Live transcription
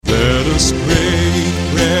us break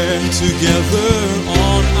bread together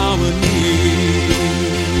on our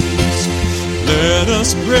knees. Let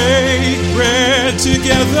us break bread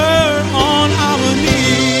together on our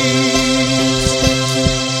knees.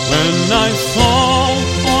 When I fall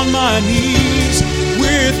on my knees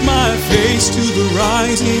with my face to the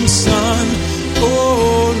rising sun,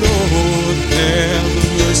 oh Lord, have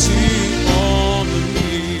mercy on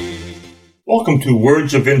me. Welcome to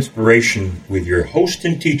Words of Inspiration with your host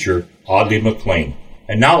and teacher, Audley McLean.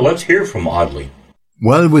 And now let's hear from Audley.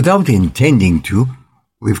 Well, without intending to,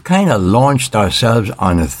 we've kind of launched ourselves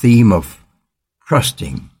on a theme of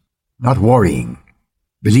trusting, not worrying,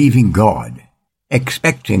 believing God,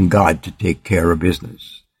 expecting God to take care of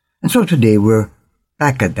business. And so today we're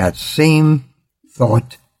back at that same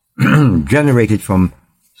thought generated from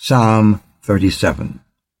Psalm 37.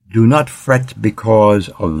 Do not fret because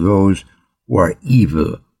of those who are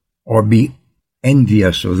evil, or be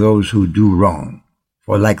envious of those who do wrong.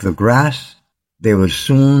 For like the grass, they will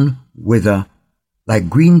soon wither, like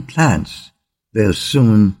green plants, they'll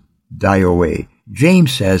soon die away.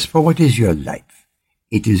 James says, for what is your life?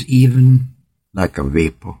 It is even like a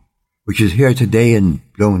vapor, which is here today and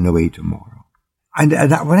blown away tomorrow. And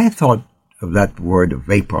when I thought of that word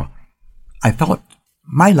vapor, I thought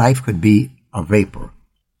my life could be a vapor,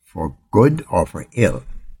 for good or for ill.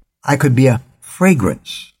 I could be a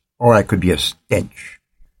fragrance, or I could be a stench.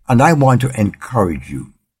 And I want to encourage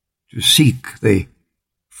you to seek the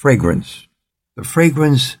fragrance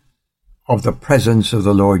of the presence of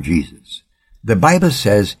the Lord Jesus. The Bible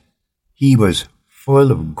says he was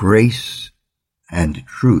full of grace and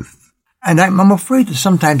truth. And I'm afraid that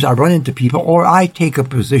sometimes I run into people, or I take a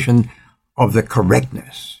position of the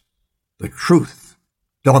correctness, the truth,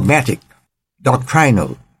 dogmatic,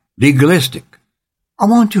 doctrinal, legalistic. I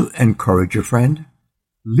want to encourage you, friend.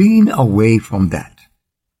 Lean away from that.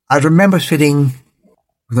 I remember sitting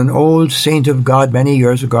with an old saint of God many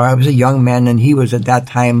years ago. I was a young man, and he was at that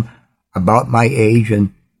time about my age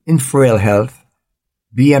and in frail health.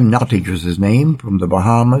 B.M. Nottage was his name, from the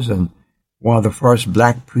Bahamas, and one of the first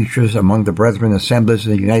black preachers among the Brethren Assemblies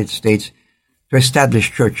in the United States to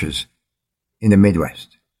establish churches in the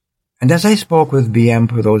Midwest. And as I spoke with B.M.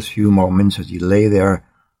 for those few moments as he lay there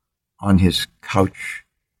on his couch,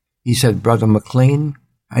 he said, Brother McLean,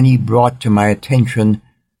 and he brought to my attention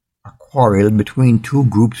a quarrel between two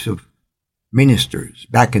groups of ministers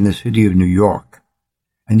back in the city of New York.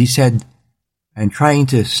 And he said, and trying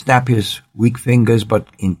to snap his weak fingers, but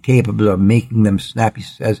incapable of making them snap, he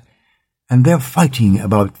says, and they're fighting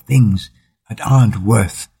about things that aren't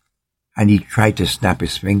worth. And he tried to snap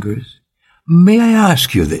his fingers. May I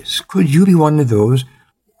ask you this? Could you be one of those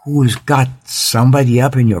who's got somebody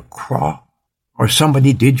up in your craw, or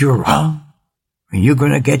somebody did you wrong, and you're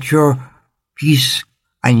going to get your peace,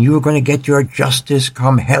 and you're going to get your justice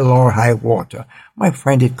come hell or high water? My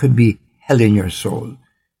friend, it could be hell in your soul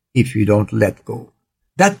if you don't let go.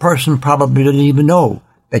 That person probably doesn't even know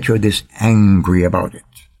that you're this angry about it.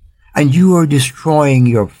 And you are destroying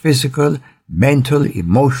your physical, mental,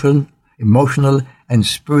 emotional, and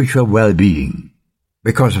spiritual well-being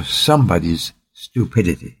because of somebody's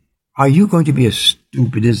stupidity. Are you going to be as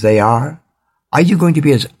stupid as they are? Are you going to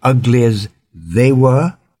be as ugly as they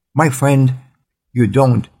were? My friend, you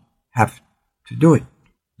don't have to do it.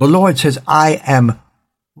 The Lord says, I am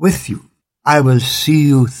with you. I will see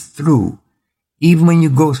you through. Even when you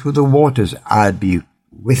go through the waters, I'll be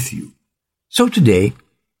with you. So today,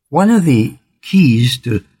 one of the keys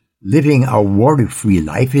to living a worry-free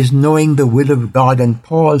life is knowing the will of God. And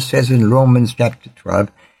Paul says in Romans chapter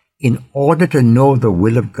 12, in order to know the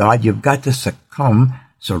will of God, you've got to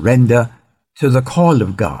surrender to the call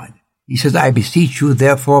of God. He says, I beseech you,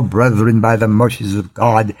 therefore, brethren, by the mercies of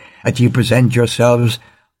God, that ye present yourselves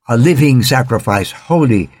a living sacrifice,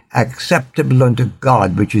 holy, acceptable unto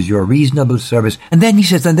God, which is your reasonable service. And then he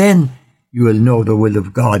says, and then you will know the will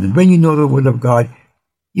of God. And when you know the will of God,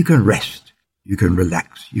 you can rest, you can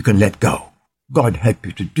relax, you can let go. God help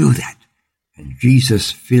you to do that. And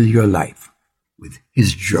Jesus fill your life with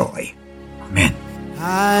his joy. Amen.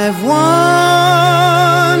 I've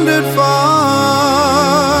wandered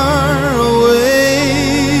far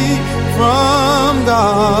away from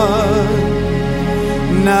God.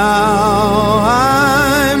 Now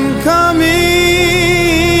I'm coming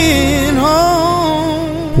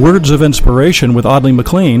home. Words of Inspiration with Audley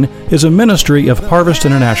McLean is a ministry of Harvest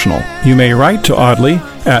International. You may write to Audley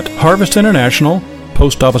at Harvest International,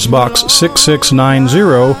 Post Office Box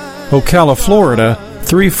 6690, Ocala, Florida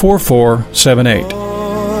 34478.